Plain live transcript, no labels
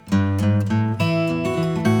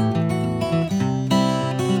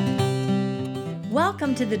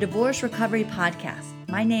Welcome to the Divorce Recovery Podcast.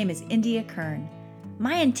 My name is India Kern.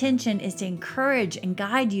 My intention is to encourage and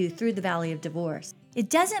guide you through the valley of divorce. It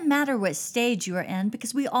doesn't matter what stage you are in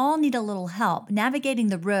because we all need a little help navigating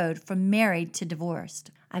the road from married to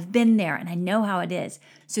divorced. I've been there and I know how it is.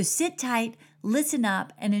 So sit tight, listen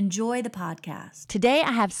up, and enjoy the podcast. Today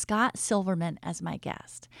I have Scott Silverman as my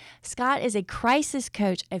guest. Scott is a crisis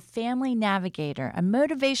coach, a family navigator, a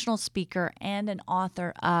motivational speaker, and an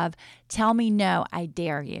author of Tell Me No, I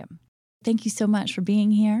Dare You. Thank you so much for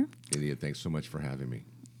being here. India, thanks so much for having me.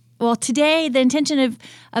 Well, today the intention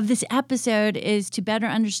of this episode is to better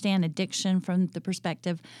understand addiction from the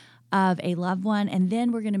perspective of a loved one, and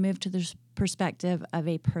then we're going to move to the perspective of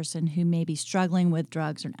a person who may be struggling with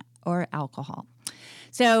drugs or alcohol.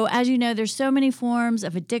 So, as you know, there's so many forms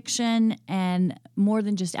of addiction and more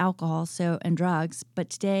than just alcohol and drugs, but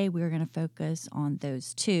today we're going to focus on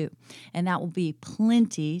those two, and that will be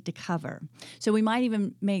plenty to cover. So we might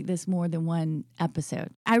even make this more than one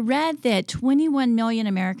episode. I read that 21 million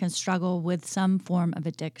Americans struggle with some form of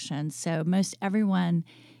addiction, so most everyone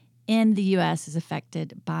in the U.S. is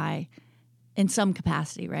affected by, in some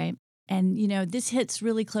capacity, right? And, you know, this hits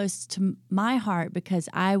really close to my heart because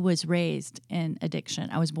I was raised in addiction.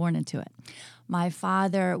 I was born into it. My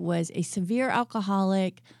father was a severe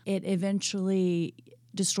alcoholic. It eventually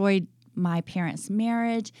destroyed my parents'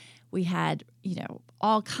 marriage. We had,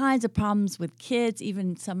 all kinds of problems with kids.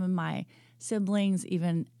 Even some of my siblings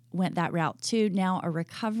even went that route too, now are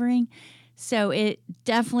recovering. So it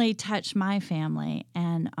definitely touched my family,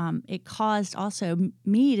 and it caused also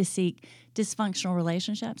me to seek dysfunctional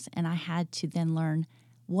relationships, and I had to then learn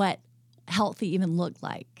what healthy even looked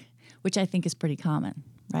like, which I think is pretty common,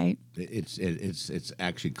 right? It's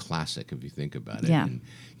actually classic if you think about it. Yeah. And,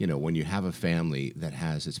 when you have a family that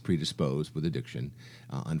it's predisposed with addiction,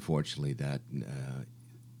 unfortunately that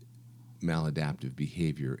maladaptive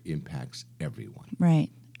behavior impacts everyone. Right.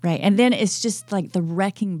 And then it's just like the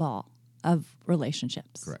wrecking ball of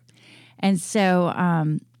relationships. Correct. And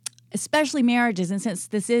so, especially marriages, and since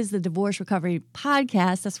this is the Divorce Recovery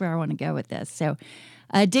Podcast, that's where I want to go with this. So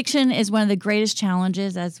addiction is one of the greatest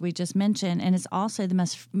challenges, as we just mentioned, and it's also the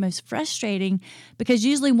most frustrating because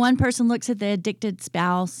usually one person looks at the addicted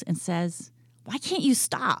spouse and says, why can't you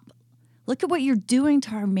stop? Look at what you're doing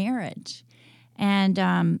to our marriage. And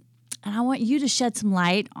I want you to shed some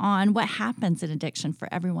light on what happens in addiction for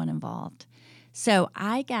everyone involved. So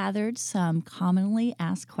I gathered some commonly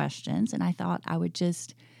asked questions, and I thought I would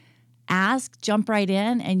just jump right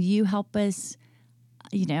in, and you help us,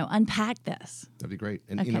 unpack this. That'd be great.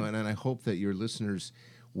 And, Okay. and I hope that your listeners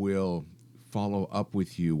will follow up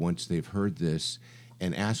with you once they've heard this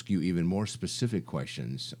and ask you even more specific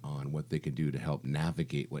questions on what they can do to help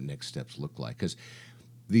navigate what next steps look like. Because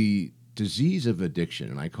the disease of addiction,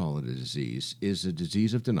 and I call it a disease, is a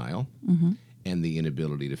disease of denial. Mm-hmm. And the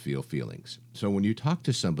inability to feel feelings. So when you talk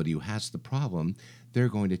to somebody who has the problem, they're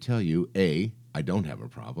going to tell you, A, I don't have a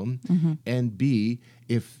problem, mm-hmm. and B,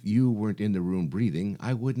 if you weren't in the room breathing,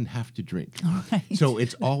 I wouldn't have to drink. Right. So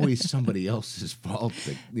it's always somebody else's fault.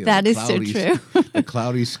 That is so true. The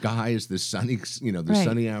cloudy skies, the sunny, Right.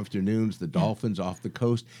 sunny afternoons, the dolphins off the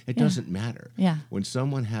coast. It doesn't matter. Yeah. When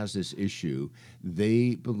someone has this issue,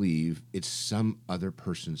 they believe it's some other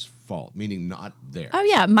person's fault, meaning not theirs. Oh,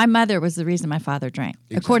 yeah. My mother was the reason my father drank,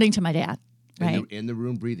 according to my dad. Right. In the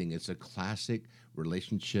room breathing, it's a classic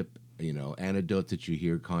relationship, anecdote that you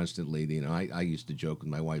hear constantly. I used to joke with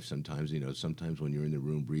my wife sometimes, sometimes when you're in the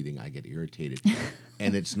room breathing, I get irritated.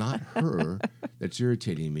 And it's not her that's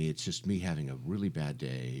irritating me. It's just me having a really bad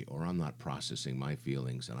day, or I'm not processing my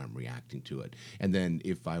feelings and I'm reacting to it. And then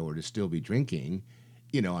if I were to still be drinking,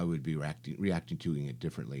 I would be reacting to it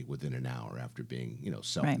differently within an hour after being,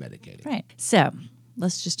 self-medicating. Right. So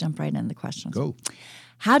let's just jump right into the questions. Go.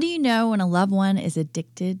 How do you know when a loved one is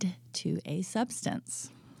addicted to a substance?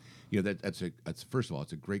 That's first of all,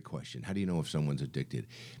 it's a great question. How do you know if someone's addicted?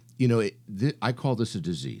 I call this a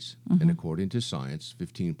disease, mm-hmm. and according to science,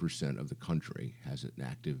 15% of the country has an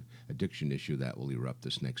active addiction issue that will erupt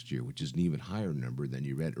this next year, which is an even higher number than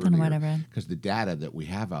you read earlier. Because the data that we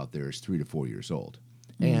have out there is 3 to 4 years old,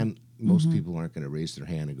 mm-hmm. and most mm-hmm. people aren't going to raise their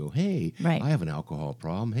hand and go, hey, right. I have an alcohol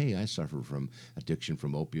problem. Hey, I suffer from addiction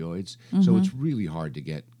from opioids. Mm-hmm. So it's really hard to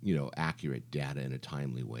get, accurate data in a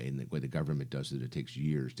timely way. And the way the government does it, it takes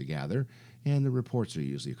years to gather. And the reports are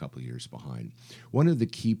usually a couple of years behind. One of the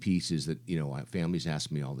key pieces that, families ask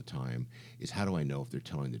me all the time is, how do I know if they're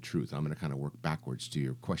telling the truth? I'm going to kind of work backwards to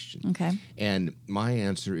your question. Okay. And my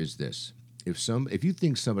answer is this. If you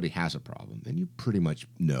think somebody has a problem, and you pretty much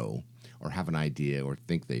know or have an idea or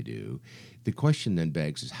think they do, the question then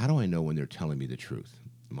begs is, how do I know when they're telling me the truth?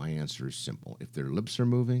 my answer is simple. If their lips are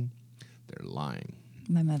moving, they're lying.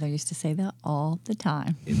 My mother used to say that all the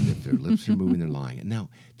time. If their lips are moving, they're lying. Now,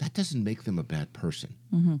 that doesn't make them a bad person.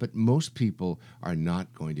 But most people are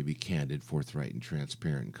not going to be candid, forthright, and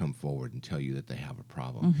transparent and come forward and tell you that they have a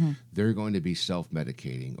problem. They're going to be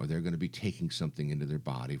self-medicating, or they're going to be taking something into their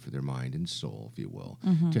body for their mind and soul, if you will,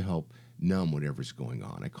 to help numb whatever's going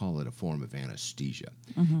on. I call it a form of anesthesia.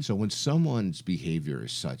 So when someone's behavior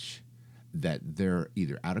is such that they're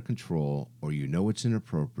either out of control, or you know it's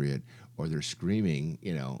inappropriate, or they're screaming,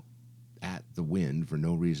 at the wind for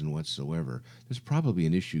no reason whatsoever, there's probably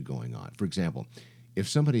an issue going on. For example, if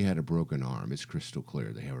somebody had a broken arm, it's crystal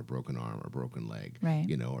clear they have a broken arm or a broken leg, right.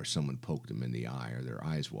 Or someone poked them in the eye or their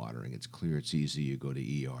eyes watering. It's clear, it's easy. You go to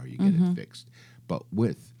ER, you get it fixed. But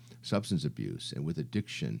with substance abuse and with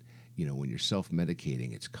addiction, when you're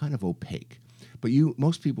self-medicating, it's kind of opaque. But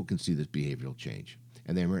most people can see this behavioral change.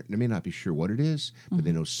 And they may not be sure what it is, but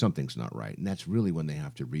they know something's not right. And that's really when they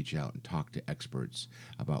have to reach out and talk to experts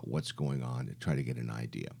about what's going on to try to get an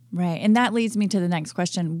idea. Right. And that leads me to the next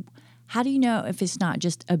question. How do you know if it's not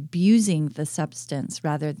just abusing the substance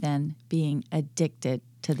rather than being addicted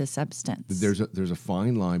to the substance? There's a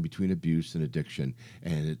fine line between abuse and addiction.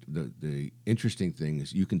 And the interesting thing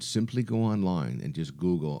is you can simply go online and just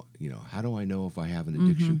Google, how do I know if I have an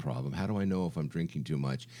addiction problem? How do I know if I'm drinking too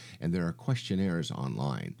much? And there are questionnaires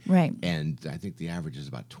online. Right. And I think the average is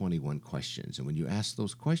about 21 questions. And when you ask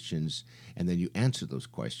those questions and then you answer those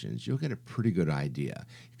questions, you'll get a pretty good idea.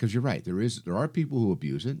 Because you're right, there are people who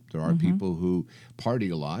abuse it. There are people who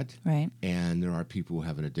party a lot. Right. And there are people who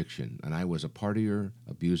have an addiction. And I was a partier,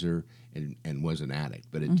 abuser, and was an addict,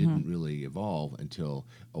 but it didn't really evolve until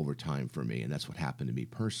over time for me, and that's what happened to me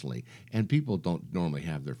personally. And people don't normally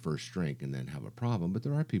have their first drink and then have a problem, but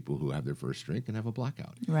there are people who have their first drink and have a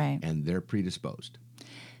blackout, right? And they're predisposed.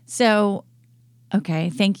 So, okay,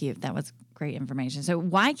 thank you. That was great information. So,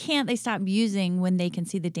 why can't they stop using when they can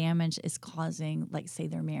see the damage is causing, like, say,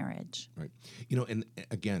 their marriage? Right. And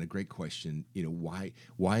again, a great question. Why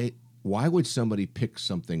would somebody pick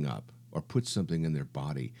something up or put something in their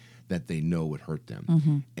body that they know would hurt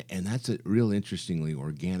them? And that's a real interestingly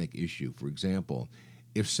organic issue. For example,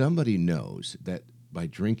 if somebody knows that by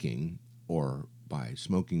drinking or by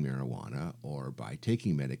smoking marijuana or by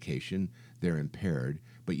taking medication, they're impaired,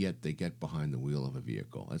 but yet they get behind the wheel of a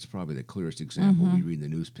vehicle. That's probably the clearest example we read in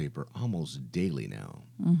the newspaper almost daily now.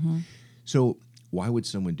 So why would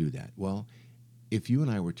someone do that? Well, if you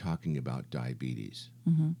and I were talking about diabetes,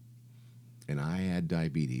 and I had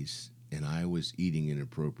diabetes, and I was eating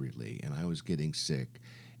inappropriately, and I was getting sick,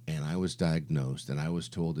 and I was diagnosed, and I was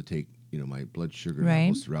told to take, my blood sugar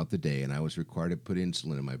levels throughout the day, and I was required to put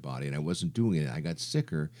insulin in my body, and I wasn't doing it. I got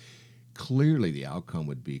sicker. Clearly, the outcome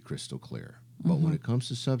would be crystal clear. But when it comes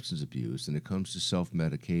to substance abuse and it comes to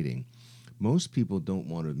self-medicating, most people don't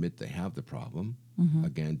want to admit they have the problem.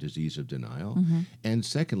 Again, disease of denial. And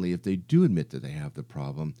secondly, if they do admit that they have the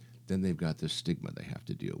problem, then they've got this stigma they have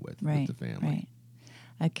to deal with the family.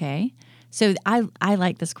 Right. Okay. So I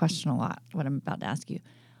like this question a lot, what I'm about to ask you.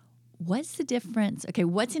 What's the difference? Okay,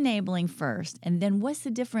 what's enabling first? And then what's the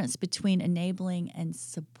difference between enabling and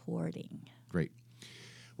supporting? Great.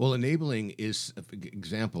 Well, enabling is, for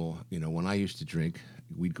example, when I used to drink,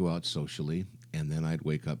 we'd go out socially, and then I'd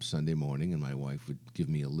wake up Sunday morning, and my wife would give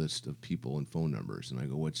me a list of people and phone numbers. And I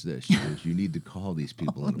go, what's this? She goes, you need to call these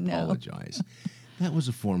people and apologize. That was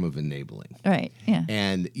a form of enabling. Right, yeah.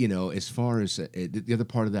 And, as far as the other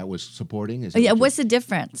part of that was supporting. What's the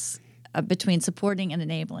difference between supporting and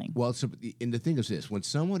enabling? Well, and the thing is this: when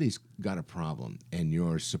somebody's got a problem and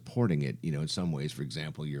you're supporting it, in some ways, for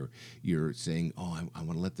example, you're saying, "Oh, I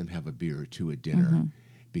want to let them have a beer or two at dinner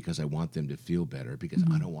because I want them to feel better because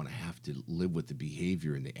I don't want to have to live with the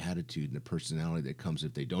behavior and the attitude and the personality that comes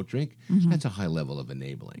if they don't drink." That's a high level of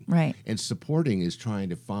enabling, right? And supporting is trying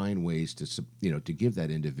to find ways to to give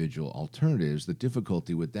that individual alternatives. The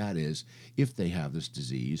difficulty with that is if they have this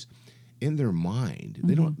disease, in their mind,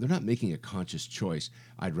 they're not making a conscious choice.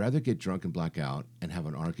 I'd rather get drunk and black out and have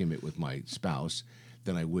an argument with my spouse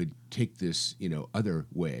than I would take this, other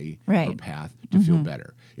way or path to feel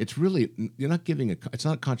better. It's really, you're not giving it's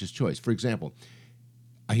not a conscious choice. For example,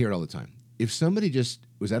 I hear it all the time. If somebody just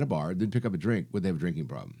was at a bar, didn't pick up a drink, would they have a drinking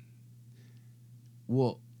problem?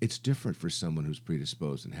 Well, it's different for someone who's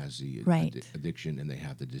predisposed and has the addiction and they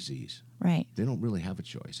have the disease. Right. They don't really have a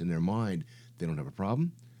choice. In their mind, they don't have a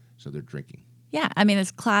problem. So they're drinking. Yeah, I mean,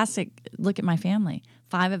 it's classic. Look at my family.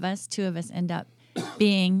 5 of us, 2 of us end up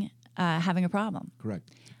being having a problem.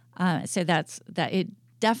 Correct. So that it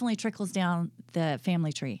definitely trickles down the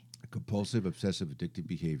family tree. Compulsive, obsessive, addictive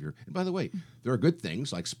behavior. And by the way, there are good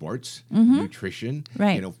things like sports, nutrition,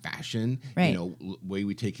 Right. fashion, Right. way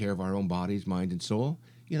we take care of our own bodies, mind, and soul.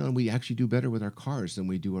 And we actually do better with our cars than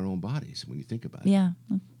we do our own bodies when you think about it. Yeah.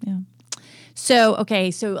 Yeah. So, okay.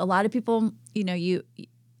 So a lot of people,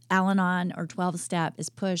 Al-Anon or 12-step is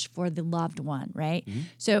push for the loved one, right?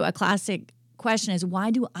 So a classic question is,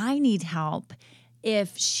 why do I need help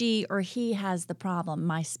if she or he has the problem,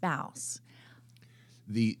 my spouse?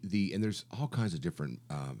 And there's all kinds of different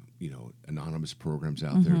anonymous programs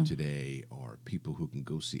out there today, or people who can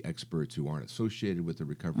go see experts who aren't associated with the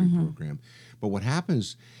recovery program. But what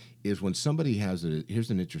happens is when somebody has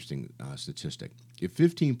here's an interesting statistic. If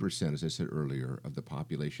 15%, as I said earlier, of the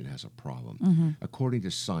population has a problem, according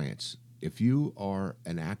to science, if you are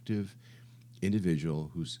an active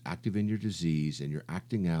individual who's active in your disease and you're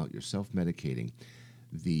acting out, you're self-medicating,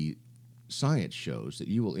 the science shows that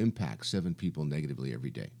you will impact 7 people negatively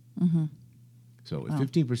every day. So if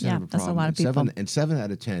 15% of a that's a problem, lot of people. 7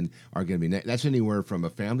 out of 10 are going to be that's anywhere from a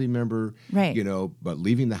family member, Right. But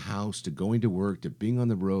leaving the house, to going to work, to being on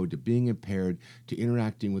the road, to being impaired, to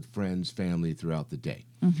interacting with friends, family throughout the day.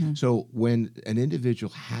 So when an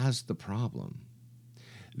individual has the problem,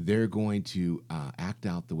 they're going to act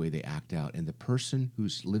out the way they act out. And the person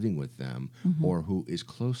who's living with them or who is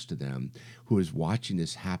close to them, who is watching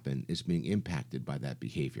this happen, is being impacted by that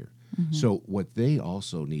behavior. So what they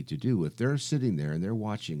also need to do, if they're sitting there and they're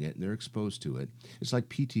watching it and they're exposed to it, it's like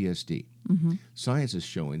PTSD. Science is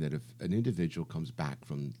showing that if an individual comes back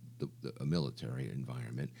from a military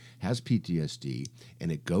environment, has PTSD,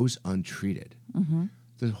 and it goes untreated,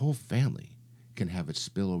 the whole family can have it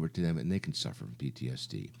spill over to them, and they can suffer from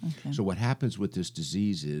PTSD. Okay. So what happens with this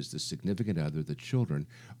disease is the significant other, the children,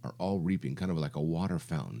 are all reaping, kind of like a water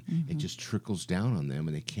fountain. It just trickles down on them,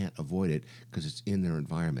 and they can't avoid it because it's in their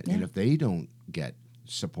environment. Yeah. And if they don't get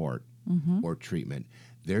support or treatment,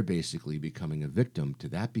 they're basically becoming a victim to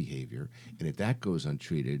that behavior. And if that goes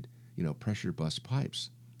untreated, pressure busts pipes.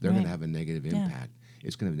 They're going to have a negative impact.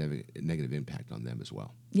 It's going to have a negative impact on them as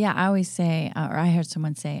well. Yeah, I always say, or I heard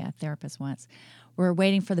someone say, a therapist once, we're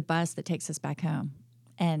waiting for the bus that takes us back home.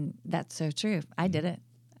 And that's so true. I did it.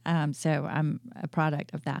 So I'm a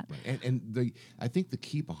product of that. Right. And I think the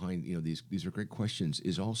key behind these are great questions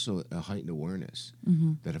is also a heightened awareness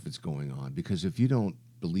that if it's going on, because if you don't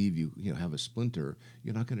believe you have a splinter,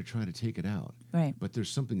 you're not going to try to take it out. Right. But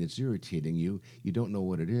there's something that's irritating you. You don't know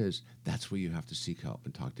what it is. That's where you have to seek help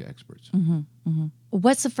and talk to experts.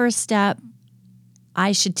 What's the first step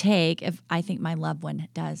I should take if I think my loved one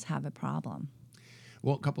does have a problem?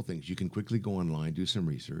 Well, a couple things. You can quickly go online, do some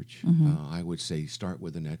research. I would say start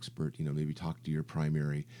with an expert. Maybe talk to your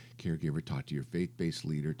primary caregiver, talk to your faith-based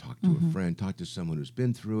leader, talk to a friend, talk to someone who's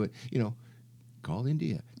been through it. Call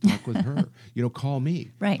India, talk with her. Call me,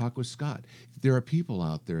 Right. Talk with Scott. There are people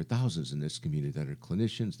out there, thousands in this community, that are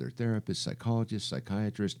clinicians, they're therapists, psychologists,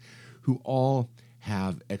 psychiatrists, who all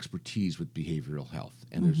have expertise with behavioral health.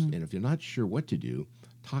 And and if you're not sure what to do,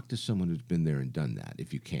 talk to someone who's been there and done that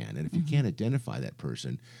if you can. And if you can't identify that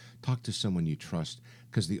person, talk to someone you trust,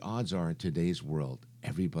 because the odds are in today's world,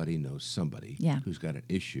 everybody knows somebody who's got an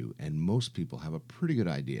issue, and most people have a pretty good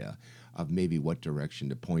idea of maybe what direction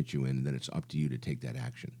to point you in, and then it's up to you to take that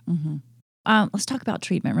action. Let's talk about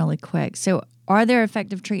treatment really quick. So are there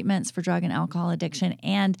effective treatments for drug and alcohol addiction?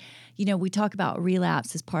 And, we talk about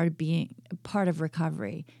relapse as part of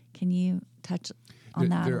recovery. Can you touch on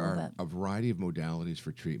that a There little are bit? a variety of modalities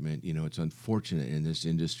for treatment. It's unfortunate in this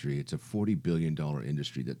industry. It's a $40 billion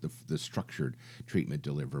industry, that the structured treatment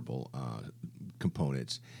deliverable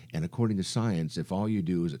components. And according to science, if all you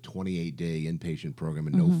do is a 28-day inpatient program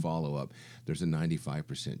and no follow-up, there's a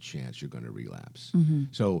 95% chance you're going to relapse.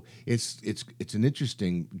 So it's an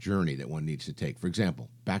interesting journey that one needs to take. For example,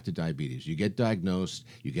 back to diabetes. You get diagnosed,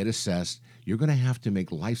 you get assessed, you're going to have to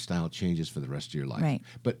make lifestyle changes for the rest of your life. Right.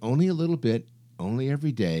 But only a little bit, only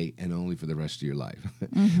every day, and only for the rest of your life.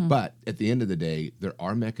 But at the end of the day, there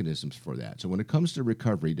are mechanisms for that. So when it comes to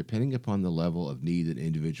recovery, depending upon the level of need that an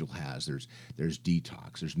individual has, there's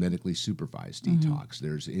detox, there's medically supervised detox,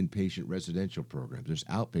 there's inpatient residential programs, there's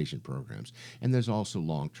outpatient programs, and there's also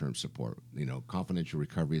long-term support. Confidential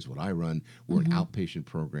recovery is what I run. We're an outpatient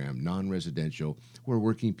program, non-residential, where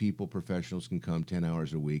working people, professionals can come 10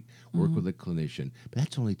 hours a week, work with a clinician. But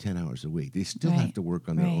that's only 10 hours a week. They still have to work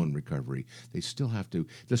on their own recovery. They still have to.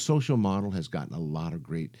 The social model has gotten a lot of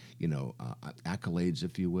great, accolades,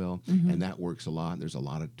 if you will, and that works a lot. There's a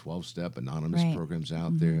lot of 12-step anonymous programs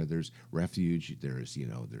out there. There's Refuge. There's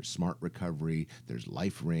Smart Recovery. There's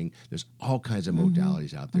Life Ring. There's all kinds of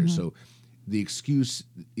modalities out there. So the excuse,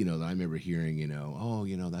 that I remember hearing, oh,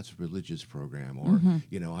 that's a religious program, or,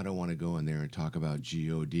 I don't want to go in there and talk about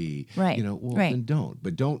God. Right. Well, Right. then don't.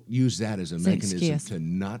 But don't use that as a It's an mechanism excuse. to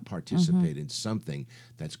not participate in something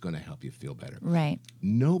that's going to help you feel better. Right.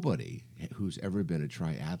 Nobody who's ever been a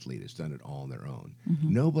triathlete has done it all on their own.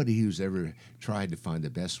 Mm-hmm. Nobody who's ever tried to find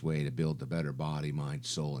the best way to build a better body, mind,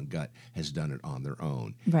 soul, and gut has done it on their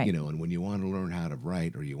own. Right. And when you want to learn how to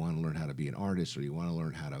write, or you want to learn how to be an artist, or you want to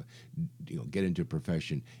learn how to get into a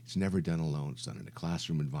profession, it's never done alone. It's done in a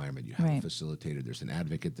classroom environment. You have Right. a facilitator. There's an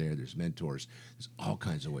advocate there. There's mentors. There's all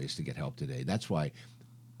kinds of ways to get help today. That's why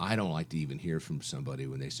I don't like to even hear from somebody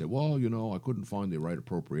when they say, well, I couldn't find the right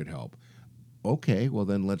appropriate help. Okay, well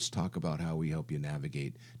then let's talk about how we help you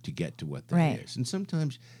navigate to get to what that Right. is. And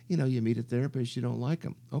sometimes, you meet a therapist, you don't like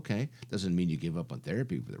them. Okay, doesn't mean you give up on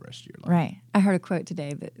therapy for the rest of your life. Right. I heard a quote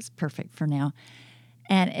today that is perfect for now.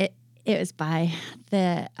 And it was by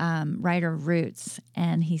the writer Roots.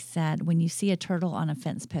 And he said, when you see a turtle on a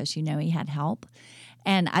fence post, you know he had help.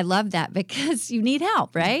 And I love that because you need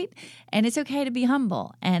help, right? And it's okay to be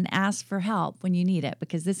humble and ask for help when you need it,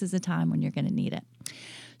 because this is a time when you're going to need it.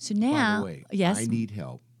 So now, By the way, yes. I need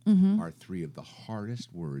help Mm-hmm. are 3 of the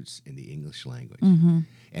hardest words in the English language. Mm-hmm.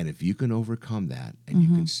 And if you can overcome that and you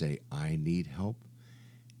can say, I need help,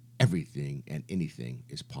 everything and anything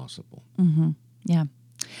is possible. Mm-hmm. Yeah.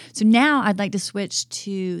 So now I'd like to switch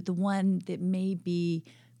to the one that may be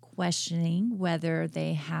questioning whether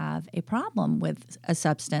they have a problem with a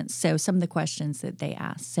substance. So some of the questions that they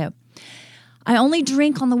ask. So I only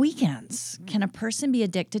drink on the weekends. Can a person be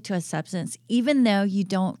addicted to a substance even though you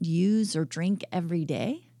don't use or drink every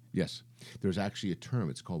day? Yes. There's actually a term.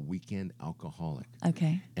 It's called weekend alcoholic.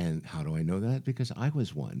 Okay. And how do I know that? Because I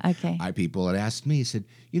was one. Okay. People had asked me, said,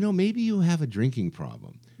 maybe you have a drinking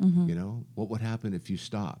problem. Mm-hmm. What would happen if you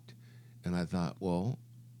stopped? And I thought, well,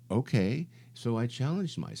 okay. So I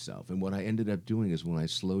challenged myself. And what I ended up doing is when I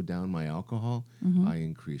slowed down my alcohol, I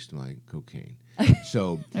increased my cocaine.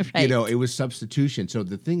 So, Right. it was substitution. So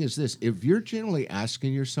the thing is this, if you're generally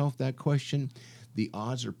asking yourself that question, the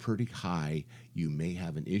odds are pretty high you may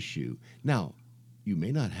have an issue. Now, you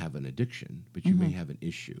may not have an addiction, but you may have an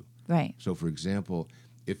issue. Right. So, for example,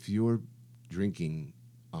 if you're drinking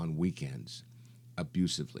on weekends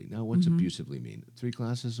abusively, now what's abusively mean? 3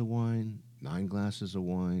 glasses of wine, 9 glasses of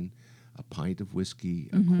wine, a pint of whiskey,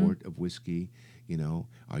 a quart of whiskey,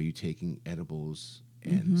 are you taking edibles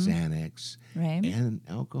and Xanax Right. and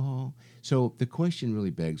alcohol? So the question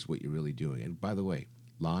really begs what you're really doing. And by the way,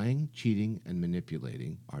 lying, cheating, and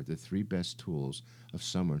manipulating are the 3 best tools of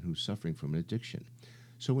someone who's suffering from an addiction.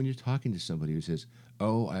 So when you're talking to somebody who says,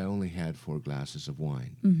 oh, I only had 4 glasses of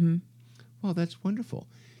wine, well, that's wonderful.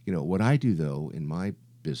 What I do, though, in my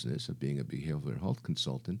business of being a behavioral health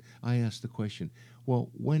consultant, I ask the question,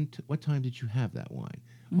 well, what time did you have that wine?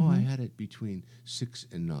 Oh, I had it between 6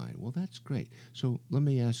 and 9. Well, that's great. So let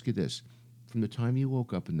me ask you this. From the time you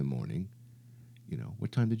woke up in the morning,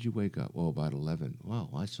 what time did you wake up? Oh, about 11. Wow,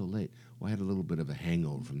 why so late? Well, I had a little bit of a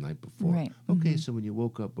hangover from the night before. Right. Okay, so when you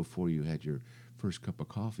woke up before you had your first cup of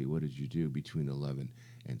coffee, what did you do between 11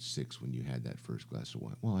 and 6 when you had that first glass of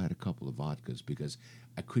wine? Well, I had a couple of vodkas because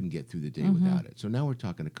I couldn't get through the day without it. So now we're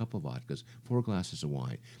talking a couple of vodkas, 4 glasses of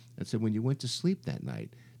wine. And so when you went to sleep that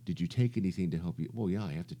night, did you take anything to help you? Well, yeah,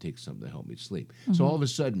 I have to take something to help me sleep. So all of a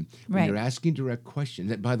sudden, when Right. you're asking direct questions,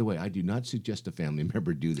 that, by the way, I do not suggest a family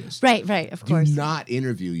member do this. Right. Of course. Do not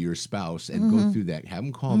interview your spouse and go through that. Have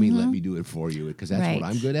them call me, let me do it for you, because that's Right. what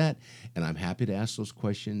I'm good at. And I'm happy to ask those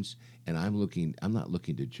questions. And I'm not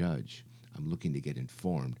looking to judge. I'm looking to get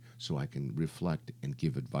informed so I can reflect and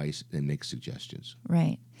give advice and make suggestions.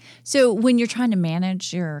 Right. So when you're trying to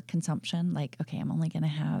manage your consumption, like, okay, I'm only going to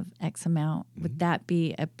have X amount, would that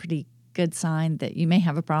be a pretty good sign that you may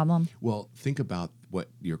have a problem? Well, think about what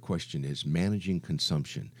your question is, managing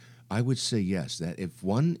consumption. I would say yes, that if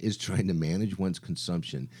one is trying to manage one's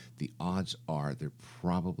consumption, the odds are they're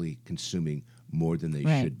probably consuming more than they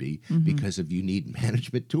Right. should be, because if you need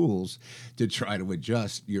management tools to try to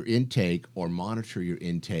adjust your intake or monitor your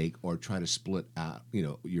intake or try to split out,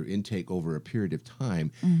 your intake over a period of time,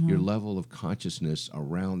 your level of consciousness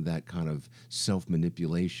around that kind of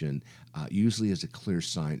self-manipulation usually is a clear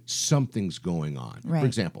sign something's going on. Right. For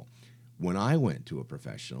example, when I went to a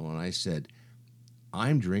professional and I said,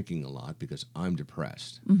 I'm drinking a lot because I'm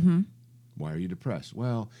depressed. Why are you depressed?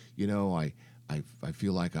 Well, I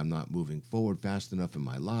feel like I'm not moving forward fast enough in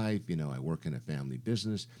my life. I work in a family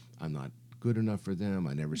business. I'm not good enough for them.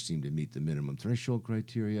 I never seem to meet the minimum threshold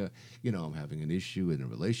criteria. I'm having an issue in a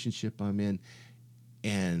relationship I'm in.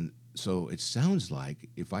 And so it sounds like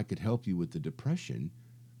if I could help you with the depression,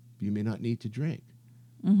 you may not need to drink.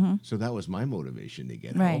 So that was my motivation to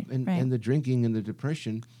get Right, help. And right. and the drinking and the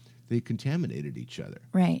depression, they contaminated each other.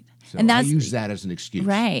 Right. So And I that's use that as an excuse.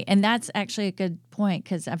 right. And that's actually a good point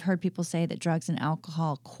because I've heard people say that drugs and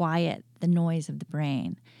alcohol quiet the noise of the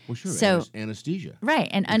brain. Well, sure. So, Anesthesia. right.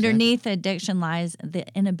 And Exactly. underneath addiction lies the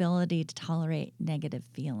inability to tolerate negative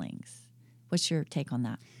feelings. What's your take on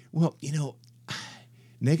that? Well,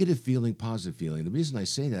 negative feeling, positive feeling. The reason I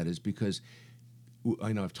say that is because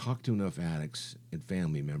I know I've talked to enough addicts and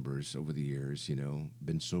family members over the years,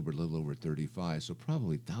 been sober a little over 35, so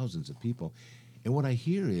probably thousands of people. And what I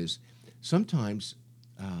hear is sometimes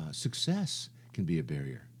success can be a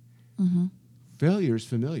barrier. Failure is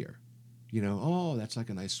familiar. Oh, that's like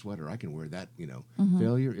a nice sweater. I can wear that,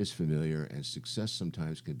 Failure is familiar, and success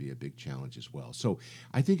sometimes can be a big challenge as well. So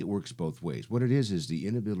I think it works both ways. What it is the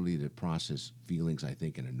inability to process feelings, I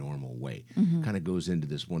think, in a normal way. Kind of goes into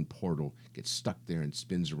this one portal, gets stuck there and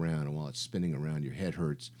spins around, and while it's spinning around, your head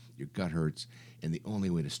hurts, your gut hurts, and the only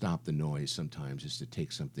way to stop the noise sometimes is to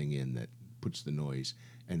take something in that puts the noise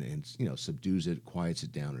and subdues it, quiets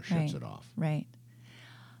it down, or shuts it off. Right.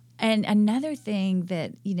 And another thing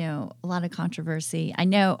that, a lot of controversy, I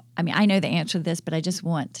know the answer to this, but I just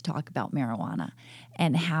want to talk about marijuana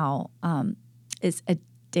and how its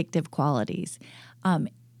addictive qualities.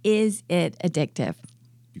 Is it addictive?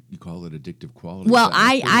 You call it addictive quality? Well,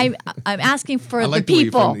 I'm asking for like the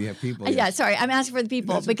people. People. Yeah, sorry, I'm asking for the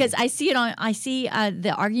people That's because okay. I see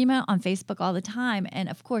the argument on Facebook all the time, and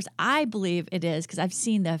of course, I believe it is because I've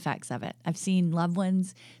seen the effects of it. I've seen loved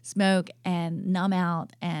ones smoke and numb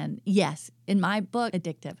out, and yes, in my book,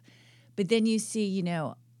 addictive. But then you see,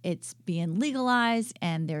 it's being legalized,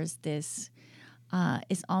 and there's this.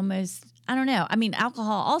 It's almost I don't know. I mean,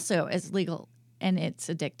 alcohol also is legal, and it's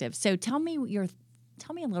addictive. So tell me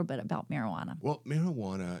a little bit about marijuana. Well,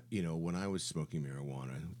 marijuana, when I was smoking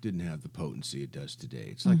marijuana, it didn't have the potency it does today.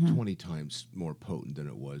 It's like 20 times more potent than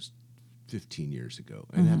it was 15 years ago.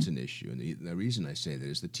 And that's an issue. And the reason I say that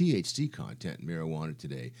is the THC content in marijuana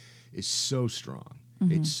today is so strong.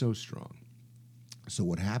 It's so strong. So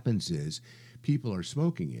what happens is people are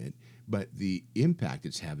smoking it, but the impact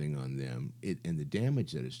it's having on them and the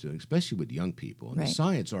damage that it's doing, especially with young people, and Right. the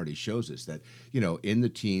science already shows us that, in the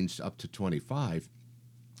teens up to 25,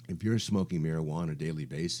 if you're smoking marijuana on a daily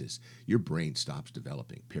basis, your brain stops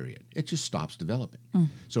developing, period. It just stops developing.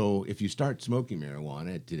 So if you start smoking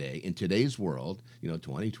marijuana today, in today's world,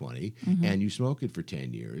 2020, and you smoke it for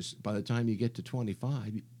 10 years, by the time you get to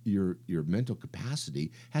 25, your mental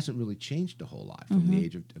capacity hasn't really changed a whole lot from the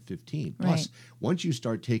age of 15. Plus, Right. once you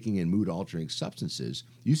start taking in mood-altering substances,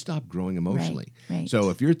 you stop growing emotionally. Right. So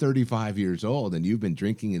if you're 35 years old and you've been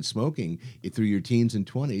drinking and smoking through your teens and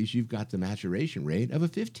 20s, you've got the maturation rate of a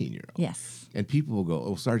 15-year-old. Yes. And people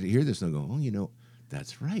will start to hear this and they'll go,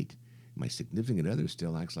 that's right. My significant other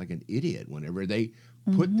still acts like an idiot whenever they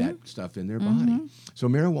put that stuff in their body. So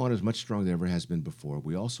marijuana is much stronger than ever has been before.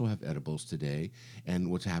 We also have edibles today. And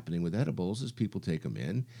what's happening with edibles is people take them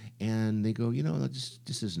in and they go,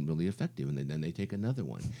 this isn't really effective. And then they take another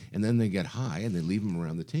one. And then they get high and they leave them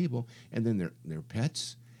around the table. And then their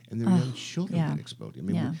pets and their young children yeah. get exploded. I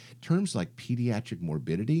mean, terms like pediatric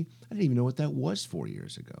morbidity, I didn't even know what that was 4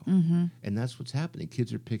 years ago. And that's what's happening.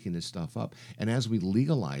 Kids are picking this stuff up. And as we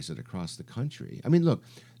legalize it across the country, I mean, look,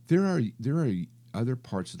 there are other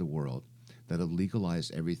parts of the world that have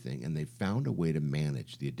legalized everything, and they've found a way to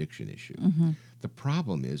manage the addiction issue. The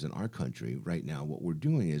problem is in our country right now, what we're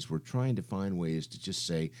doing is we're trying to find ways to just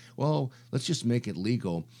say, well, let's just make it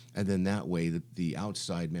legal, and then that way the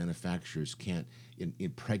outside manufacturers can't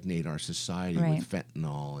impregnate our society with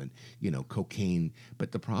fentanyl and cocaine.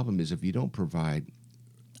 But the problem is if you don't provide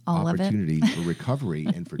opportunity for recovery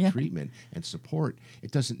and for treatment and support,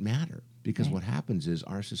 it doesn't matter. Because what happens is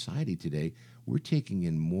our society today, we're taking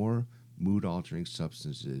in more mood-altering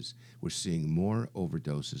substances. We're seeing more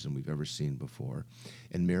overdoses than we've ever seen before.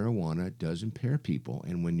 And marijuana does impair people.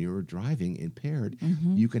 And when you're driving impaired,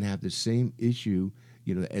 you can have the same issue,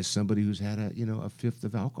 as somebody who's had a fifth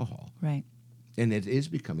of alcohol. Right. And it is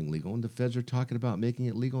becoming legal, and the feds are talking about making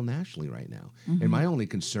it legal nationally right now. And my only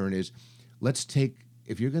concern is,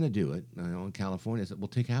 if you're going to do it, in California, we'll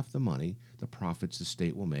take half the money, the profits the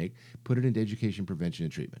state will make, put it into education, prevention,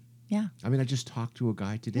 and treatment. Yeah. I mean, I just talked to a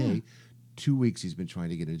guy today, 2 weeks he's been trying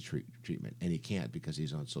to get into treatment, and he can't because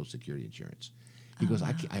he's on Social Security insurance. He goes,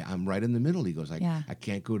 I'm right in the middle. He goes, I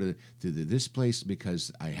can't go to this place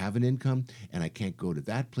because I have an income, and I can't go to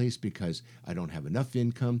that place because I don't have enough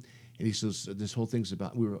income. And he says, this whole thing's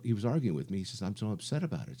about, he was arguing with me. He says, I'm so upset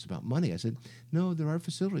about it. It's about money. I said, no, there are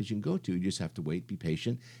facilities you can go to. You just have to wait, be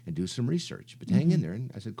patient, and do some research. But hang in there.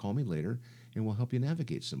 And I said, call me later, and we'll help you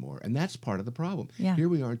navigate some more. And that's part of the problem. Yeah. Here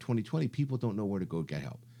we are in 2020. People don't know where to go get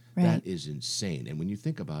help. Right. That is insane. And when you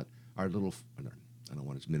think about our little, I don't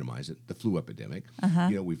want to minimize it, the flu epidemic,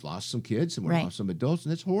 we've lost some kids and we've Right. lost some adults,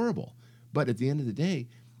 and it's horrible. But at the end of the day,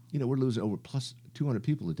 we're losing over plus 200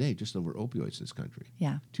 people a day just over opioids in this country.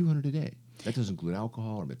 Yeah. 200 a day. That doesn't include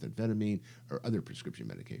alcohol or methamphetamine or other prescription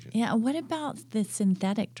medication. Yeah. What about the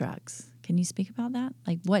synthetic drugs? Can you speak about that?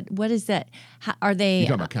 Like, what is that? How, are they? You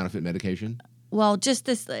talking about counterfeit medication? Well, just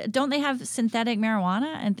this. Don't they have synthetic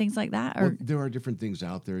marijuana and things like that? Or Well, there are different things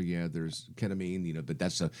out there. Yeah, there's ketamine, but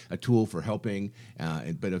that's a tool for helping.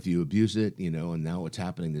 But if you abuse it, and now what's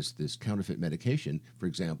happening, this counterfeit medication, for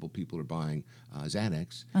example, people are buying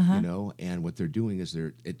Xanax, and what they're doing is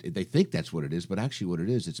they think that's what it is, but actually what it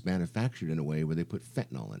is, it's manufactured in a way where they put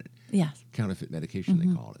fentanyl in it. yes. Counterfeit medication,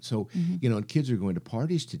 they call it. So, and kids are going to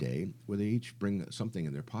parties today where they each bring something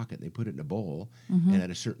in their pocket and they put it in a bowl, and at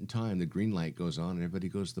a certain time, the green light goes on and everybody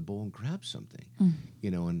goes to the bowl and grabs something.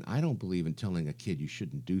 And I don't believe in telling a kid you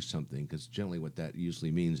shouldn't do something, because generally what that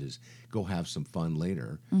usually means is go have some fun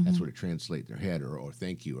later. That's what it translates in their head, or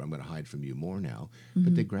thank you, or I'm going to hide from you more now.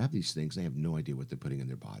 But they grab these things, they have no idea what they're putting in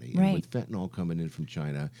their body. Right. And with fentanyl coming in from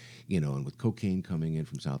China, and with cocaine coming in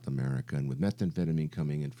from South America, and with methamphetamine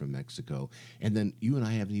coming in from Mexico, and then you and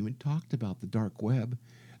I haven't even talked about the dark web.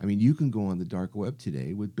 I mean, you can go on the dark web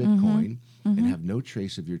today with Bitcoin and have no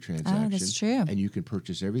trace of your transaction. Oh, that's true. And you can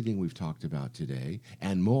purchase everything we've talked about today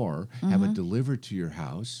and more, have it delivered to your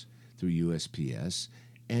house through USPS,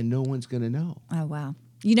 and no one's going to know. Oh, wow.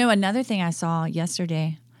 Another thing I saw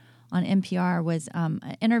yesterday on NPR was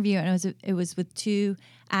an interview, and it was with two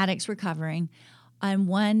addicts recovering. And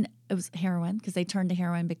one, it was heroin, because they turned to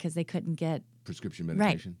heroin because they couldn't get prescription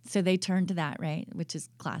medication. Right. So they turn to that, right, which is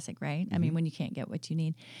classic, right? I mean, when you can't get what you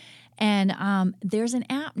need. And there's an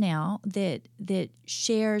app now that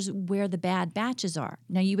shares where the bad batches are.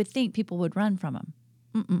 Now, you would think people would run from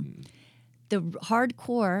them. The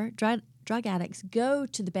hardcore drug addicts go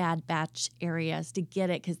to the bad batch areas to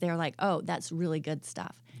get it because they're like, oh, that's really good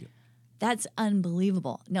stuff. Yep. That's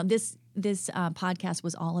unbelievable. Now, this podcast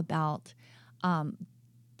was all about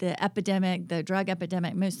the epidemic, the drug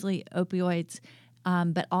epidemic, mostly opioids,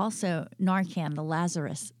 but also Narcan, the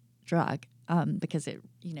Lazarus drug, because it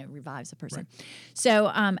revives a person. Right.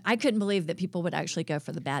 So I couldn't believe that people would actually go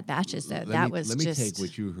for the bad batches. Though let me take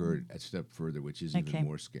what you heard a step further, which is even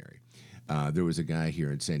more scary. There was a guy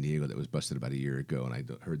here in San Diego that was busted about a year ago, and I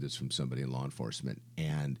heard this from somebody in law enforcement,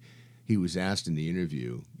 and he was asked in the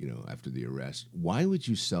interview, after the arrest, why would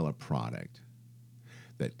you sell a product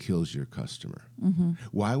that kills your customer?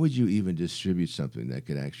 Why would you even distribute something that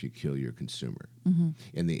could actually kill your consumer?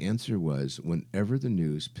 And the answer was, whenever the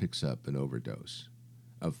news picks up an overdose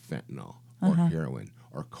of fentanyl or heroin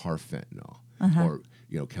or carfentanil or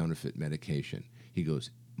counterfeit medication, he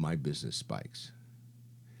goes, my business spikes.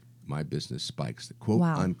 My business spikes, quote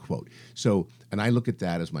unquote. So, and I look at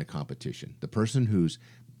that as my competition. The person who's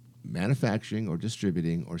manufacturing or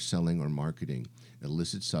distributing or selling or marketing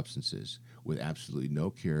illicit substances with absolutely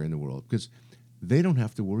no care in the world, because they don't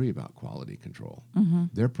have to worry about quality control.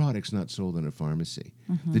 Their product's not sold in a pharmacy.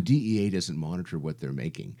 The DEA doesn't monitor what they're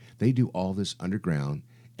making. They do all this underground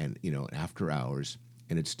and after hours,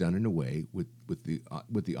 and it's done in a way with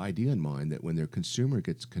the idea in mind that when their consumer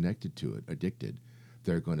gets connected to it, addicted,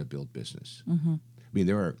 they're going to build business. I mean,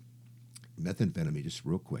 there are methamphetamine, just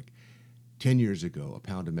real quick. 10 years ago, a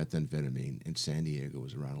pound of methamphetamine in San Diego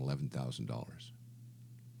was around $11,000.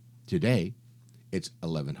 Today, it's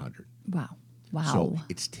 $1,100. Wow. So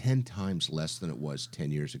it's 10 times less than it was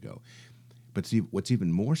 10 years ago. But see, what's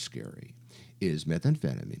even more scary is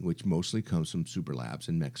methamphetamine, which mostly comes from super labs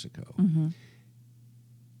in Mexico.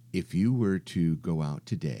 If you were to go out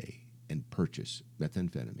today and purchase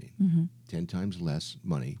methamphetamine, 10 times less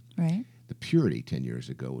money, right? The purity 10 years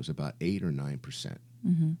ago was about 8 or 9%.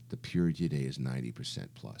 The purity today is 90%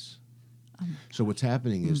 plus. So what's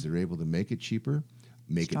happening is they're able to make it cheaper,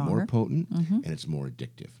 make it more potent, and it's more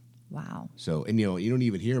addictive. Wow. So, and you don't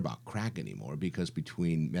even hear about crack anymore, because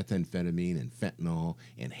between methamphetamine and fentanyl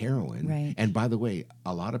and heroin, right. And by the way,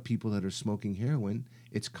 a lot of people that are smoking heroin,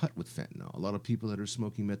 it's cut with fentanyl. A lot of people that are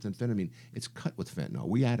smoking methamphetamine, it's cut with fentanyl.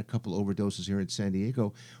 We had a couple overdoses here in San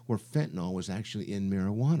Diego where fentanyl was actually in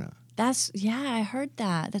marijuana. I heard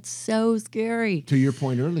that. That's so scary. To your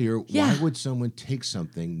point earlier, why would someone take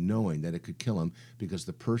something knowing that it could kill them? Because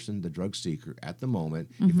the person, the drug seeker at the moment,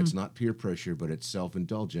 if it's not peer pressure, but it's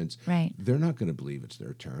self-indulgence, right. They're not going to believe it's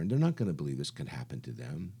their turn. They're not going to believe this can happen to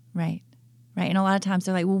them. Right. Right. And a lot of times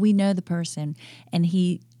they're like, well, we know the person and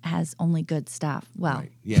he has only good stuff. Well,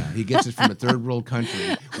 right. Yeah, he gets it from a third world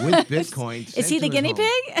country with Bitcoin. Is he the guinea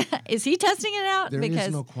pig? is he testing it out? There is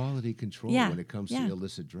no quality control when it comes to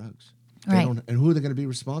illicit drugs. Right. And who are they going to be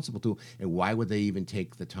responsible to? And why would they even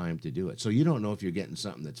take the time to do it? So you don't know if you're getting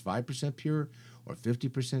something that's 5% pure or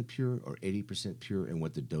 50% pure or 80% pure and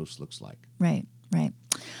what the dose looks like. Right.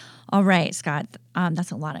 All right, Scott,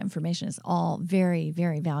 that's a lot of information. It's all very,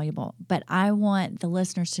 very valuable. But I want the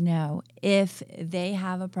listeners to know if they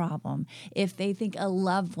have a problem, if they think a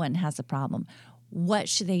loved one has a problem, what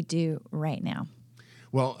should they do right now?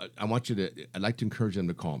 Well, I'd like to encourage them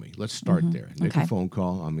to call me. Let's start there. Make a phone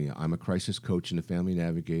call. I mean, I'm a crisis coach and a family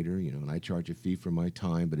navigator, and I charge a fee for my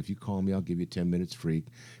time. But if you call me, I'll give you 10 minutes free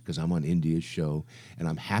because I'm on India's show. And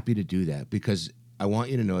I'm happy to do that because I want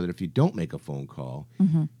you to know that if you don't make a phone call,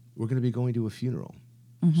 we're going to be going to a funeral.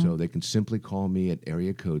 So they can simply call me at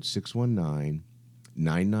area code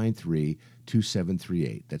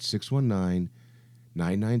 619-993-2738. That's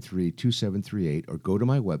 619-993-2738. Or go to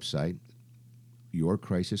my website,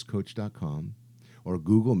 yourcrisiscoach.com, or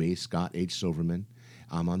Google me, Scott H. Silverman.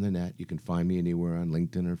 I'm on the net. You can find me anywhere on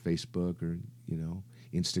LinkedIn or Facebook or,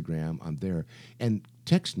 Instagram. I'm there. And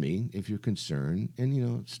text me if you're concerned.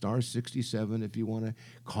 And, star 67 if you want to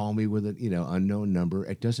call me with an, unknown number.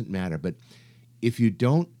 It doesn't matter. But if you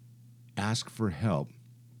don't ask for help,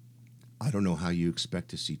 I don't know how you expect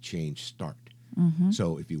to see change start.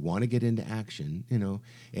 So if you want to get into action, and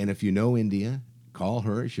if you know India, call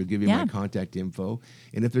her. She'll give you my contact info.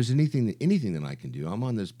 And if there's anything that I can do, I'm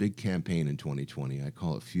on this big campaign in 2020. I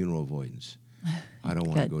call it funeral avoidance. I don't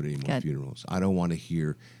want to go to any more funerals. I don't want to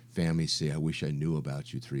hear families say, I wish I knew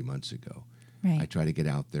about you 3 months ago. Right. I try to get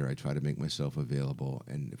out there. I try to make myself available.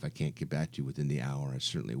 And if I can't get back to you within the hour, I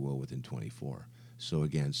certainly will within 24. So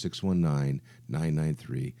again,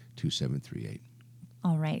 619-993-2738.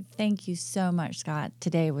 All right. Thank you so much, Scott.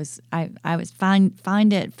 Today I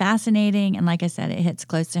find it fascinating. And like I said, it hits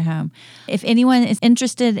close to home. If anyone is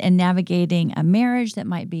interested in navigating a marriage that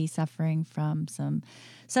might be suffering from some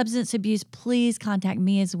substance abuse, please contact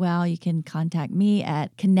me as well. You can contact me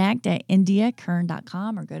at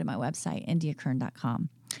connect@indiakern.com or go to my website, indiakern.com.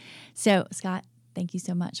 So, Scott, thank you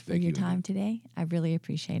so much for your time today. I really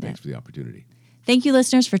appreciate it. Thanks for the opportunity. Thank you,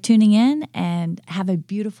 listeners, for tuning in, and have a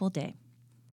beautiful day.